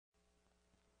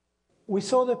we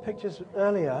saw the pictures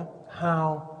earlier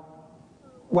how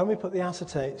when we put the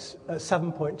acetates at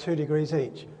 7.2 degrees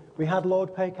each, we had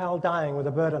Lord Paykal dying with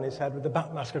a bird on his head with the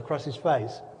bat mask across his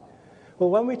face. Well,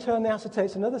 when we turn the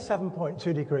acetates another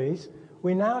 7.2 degrees,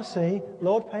 we now see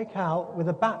Lord Paykal with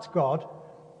a bat god.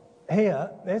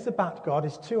 Here, there's the bat god,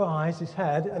 his two eyes, his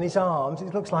head, and his arms.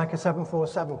 It looks like a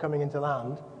 747 coming into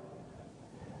land.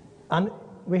 And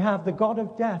we have the god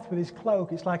of death with his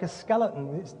cloak. It's like a skeleton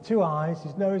with its two eyes,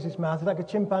 his nose, his mouth. It's like a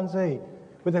chimpanzee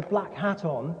with a black hat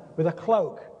on, with a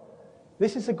cloak.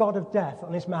 This is the god of death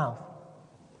on his mouth.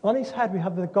 On his head, we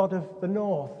have the god of the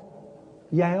north,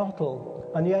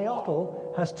 Yeotl. And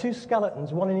Yeotl has two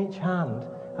skeletons, one in each hand,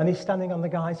 and he's standing on the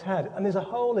guy's head. And there's a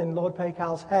hole in Lord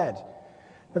Paykal's head.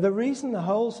 But the reason the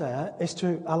hole's there is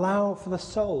to allow for the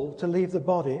soul to leave the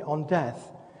body on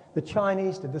death. The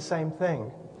Chinese did the same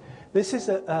thing. This is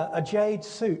a jade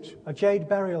suit, a jade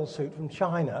burial suit from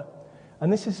China.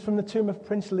 And this is from the tomb of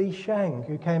Prince Li Sheng,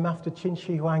 who came after Qin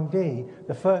Shi Huangdi,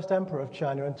 the first emperor of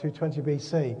China in 220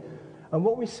 BC. And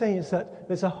what we see is that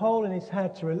there's a hole in his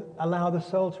head to allow the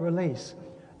soul to release.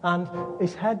 And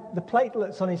his head, the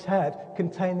platelets on his head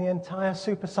contain the entire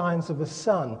super science of the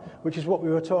sun, which is what we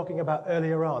were talking about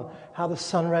earlier on, how the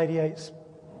sun radiates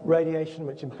radiation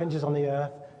which impinges on the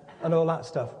earth and all that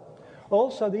stuff.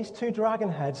 Also, these two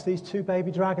dragon heads, these two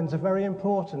baby dragons, are very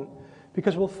important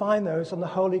because we'll find those on the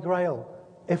Holy Grail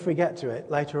if we get to it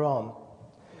later on.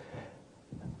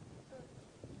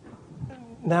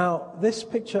 Now, this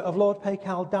picture of Lord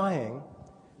Paykal dying,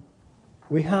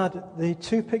 we had the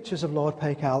two pictures of Lord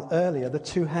Paykal earlier, the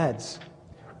two heads.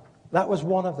 That was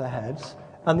one of the heads,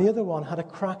 and the other one had a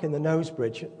crack in the nose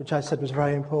bridge, which I said was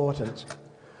very important.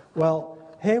 Well,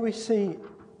 here we see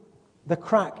the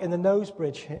crack in the nose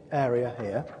bridge area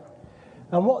here.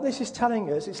 And what this is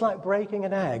telling us, it's like breaking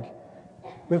an egg.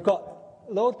 We've got,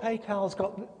 Lord Paykal's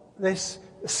got this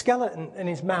skeleton in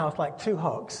his mouth like two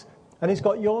hooks, and he's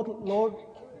got Lord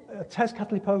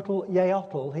Tezcatlipoca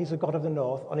Yeotl, he's the god of the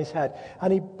north, on his head.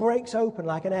 And he breaks open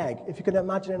like an egg, if you can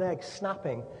imagine an egg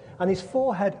snapping. And his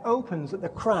forehead opens at the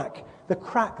crack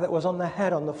that was on the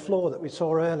head on the floor that we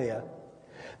saw earlier.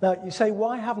 Now, you say,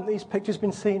 why haven't these pictures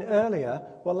been seen earlier?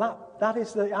 Well, that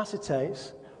is the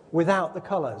acetates without the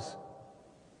colours.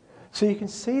 So you can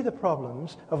see the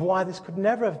problems of why this could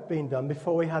never have been done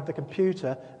before we had the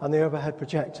computer and the overhead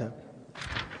projector.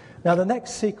 Now, the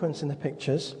next sequence in the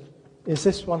pictures is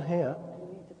this one here.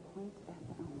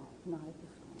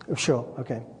 Oh, sure,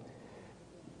 okay.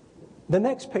 The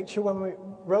next picture, when we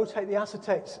rotate the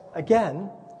acetates again,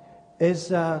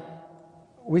 is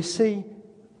we see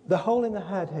the hole in the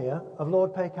head here of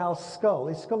Lord Paykal's skull.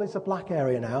 His skull is a black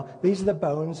area now. These are the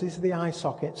bones, these are the eye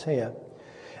sockets here.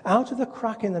 Out of the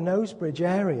crack in the nose bridge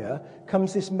area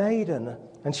comes this maiden,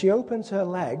 and she opens her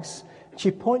legs, she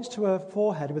points to her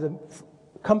forehead with the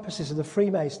compasses of the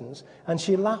Freemasons, and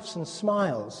she laughs and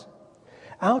smiles.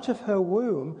 Out of her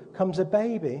womb comes a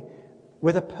baby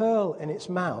with a pearl in its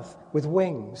mouth with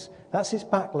wings. That's its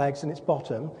back legs and its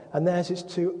bottom, and there's its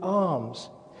two arms.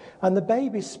 And the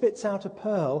baby spits out a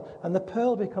pearl, and the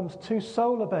pearl becomes two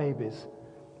solar babies.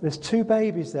 There's two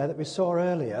babies there that we saw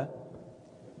earlier,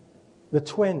 the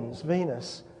twins,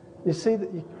 Venus. You see that,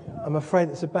 I'm afraid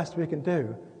it's the best we can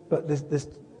do, but do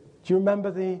you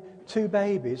remember the two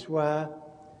babies were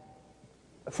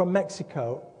from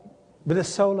Mexico with a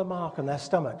solar mark on their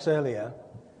stomachs earlier?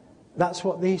 That's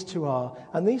what these two are.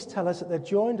 And these tell us that they're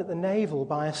joined at the navel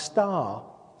by a star.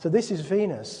 So this is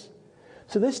Venus.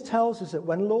 So this tells us that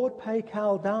when Lord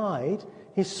Paykal died,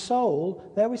 his soul,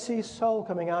 there we see his soul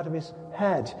coming out of his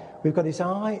head. We've got his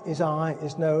eye, his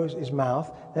nose, his mouth.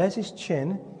 There's his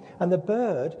chin. And the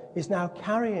bird is now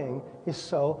carrying his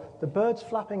soul. The bird's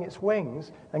flapping its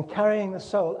wings and carrying the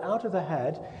soul out of the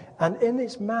head. And in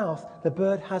its mouth, the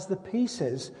bird has the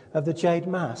pieces of the jade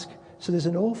mask. So there's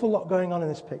an awful lot going on in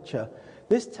this picture.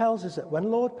 This tells us that when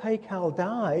Lord Paykal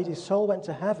died, his soul went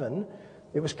to heaven.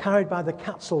 It was carried by the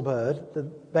Quetzal bird, the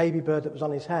baby bird that was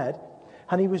on his head.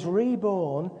 And he was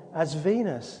reborn as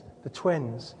Venus, the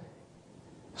twins.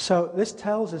 So this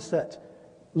tells us that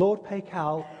Lord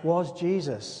Paykal was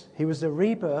Jesus. He was the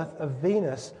rebirth of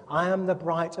Venus. I am the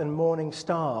bright and morning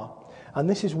star. And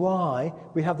this is why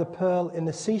we have the pearl in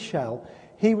the seashell.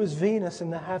 He was Venus in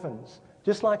the heavens.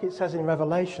 Just like it says in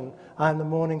Revelation, I am the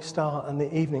morning star and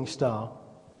the evening star.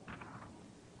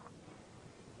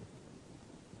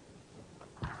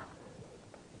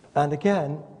 And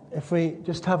again, if we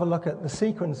just have a look at the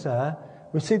sequence there,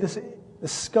 we see the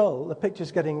skull, the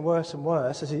picture's getting worse and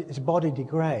worse as his body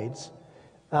degrades,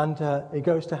 and he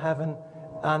goes to heaven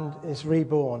and is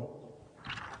reborn.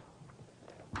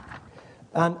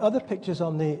 And other pictures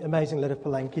on the amazing lid of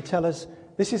Palenque tell us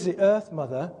this is the Earth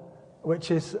Mother,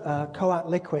 which is Coat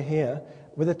Liqui here,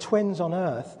 with the twins on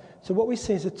Earth. So what we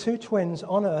see is the two twins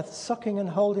on Earth sucking and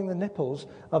holding the nipples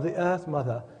of the Earth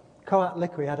Mother. Coat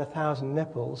Liqui had 1,000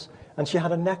 nipples, and she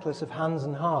had a necklace of hands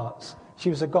and hearts. She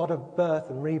was a god of birth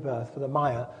and rebirth for the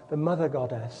Maya, the mother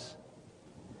goddess.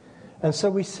 And so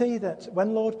we see that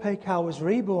when Lord Paikal was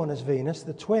reborn as Venus,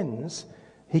 the twins,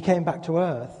 he came back to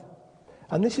Earth.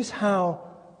 And this is how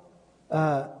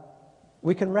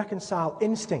we can reconcile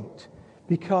instinct,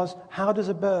 because how does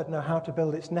a bird know how to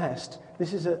build its nest?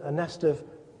 This is a nest of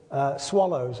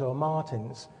swallows or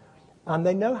martins. And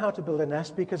they know how to build a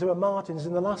nest because there were martins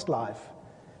in the last life.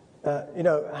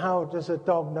 How does a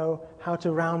dog know how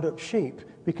to round up sheep?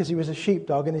 Because he was a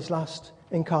sheepdog in his last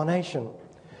incarnation.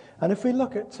 And if we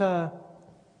look at,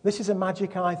 this is a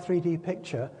Magic Eye 3D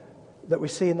picture that we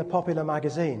see in the popular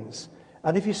magazines.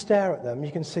 And if you stare at them,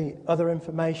 you can see other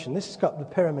information. This has got the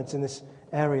pyramids in this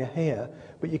area here,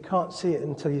 but you can't see it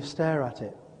until you stare at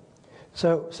it.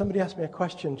 So somebody asked me a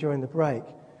question during the break.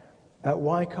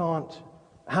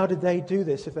 How did they do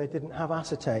this if they didn't have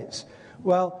acetates?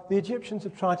 Well, the Egyptians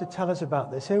have tried to tell us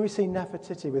about this. Here we see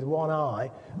Nefertiti with one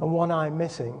eye and one eye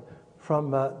missing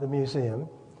from the museum.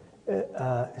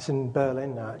 It's in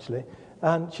Berlin now, actually.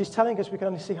 And she's telling us we can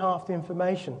only see half the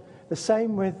information. The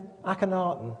same with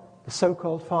Akhenaten, the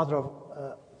so-called father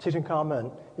of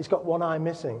Tutankhamen. He's got one eye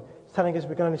missing. He's telling us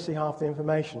we can only see half the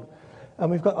information. And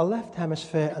we've got a left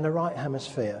hemisphere and a right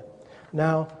hemisphere.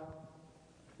 Now,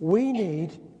 we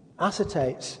need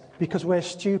acetates because we're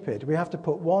stupid. We have to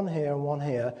put one here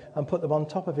and put them on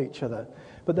top of each other.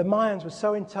 But the Mayans were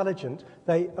so intelligent,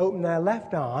 they opened their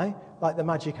left eye, like the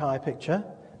Magic Eye picture,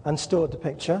 and stored the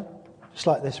picture, just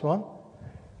like this one.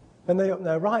 Then they opened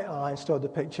their right eye and stored the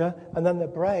picture, and then the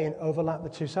brain overlapped the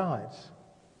two sides.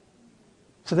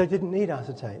 So they didn't need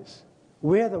acetates.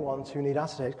 We're the ones who need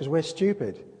acetates because we're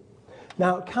stupid.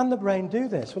 Now, can the brain do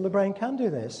this? Well, the brain can do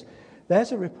this.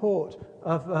 There's a report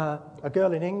of a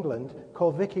girl in England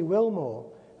called Vicky Wilmore,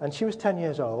 and she was 10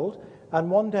 years old, and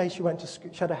one day she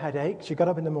had a headache, she got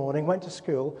up in the morning, went to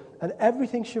school, and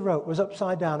everything she wrote was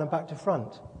upside down and back to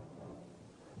front.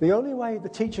 The only way the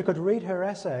teacher could read her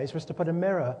essays was to put a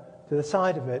mirror to the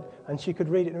side of it, and she could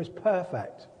read it, and it was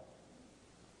perfect.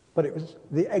 But it was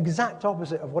the exact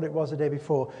opposite of what it was the day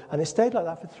before, and it stayed like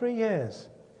that for 3 years.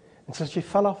 And so she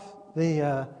fell off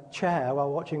the chair while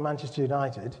watching Manchester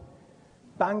United,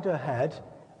 banged her head,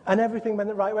 and everything went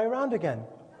the right way around again.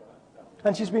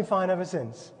 And she's been fine ever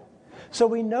since. So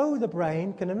we know the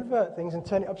brain can invert things and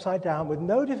turn it upside down with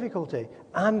no difficulty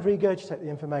and regurgitate the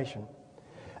information.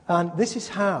 And this is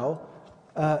how,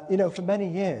 for many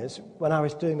years, when I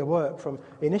was doing the work from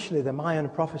initially the Mayan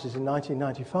prophecies in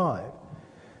 1995,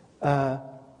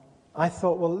 I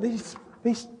thought, well,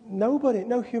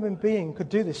 no human being could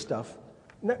do this stuff.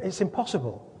 No, it's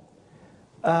impossible.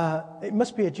 It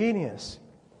must be a genius.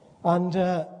 And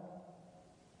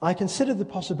I considered the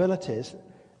possibilities,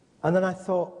 and then I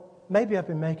thought, maybe I've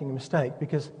been making a mistake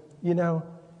because,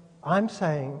 I'm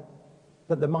saying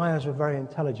that the Mayas were very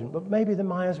intelligent, but maybe the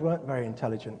Mayas weren't very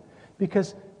intelligent.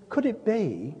 Because could it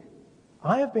be,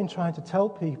 I have been trying to tell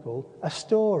people a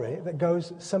story that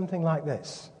goes something like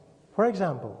this. For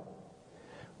example,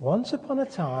 once upon a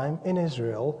time in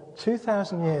Israel,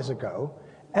 2,000 years ago,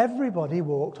 everybody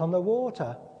walked on the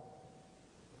water.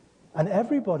 And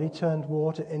everybody turned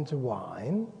water into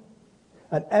wine,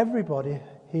 and everybody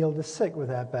healed the sick with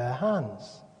their bare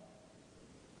hands.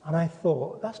 And I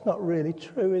thought, that's not really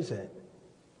true, is it?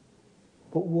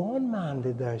 But one man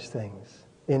did those things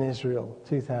in Israel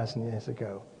 2,000 years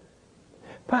ago.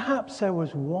 Perhaps there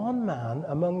was one man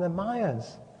among the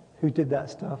Mayas who did that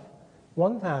stuff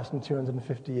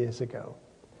 1,250 years ago.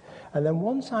 And then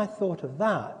once I thought of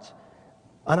that,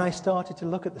 and I started to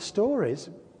look at the stories,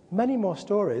 many more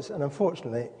stories, and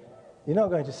unfortunately, you're not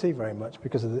going to see very much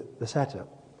because of the setup.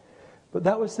 But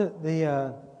that was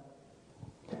the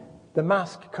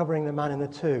mask covering the man in the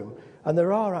tomb. And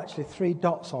there are actually 3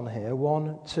 dots on here,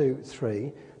 1, 2,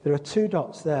 3. There are 2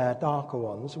 dots there, darker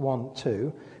ones, 1,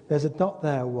 2. There's a dot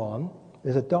there, 1.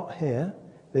 There's a dot here.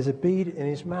 There's a bead in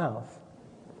his mouth.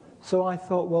 So I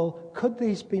thought, well, could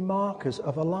these be markers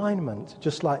of alignment,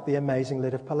 just like the amazing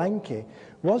lid of Palenque?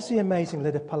 Was the amazing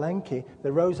lid of Palenque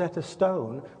the Rosetta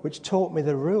Stone, which taught me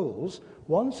the rules?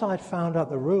 Once I'd found out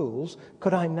the rules,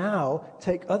 could I now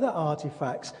take other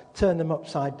artifacts, turn them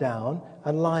upside down,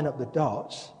 and line up the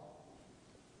dots,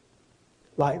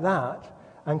 like that,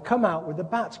 and come out with the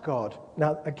bat god?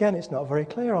 Now, again, it's not very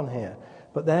clear on here,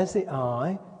 but there's the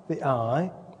eye,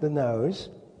 the nose,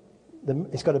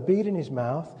 he's got a bead in his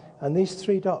mouth, And these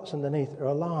three dots underneath are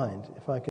aligned, if I can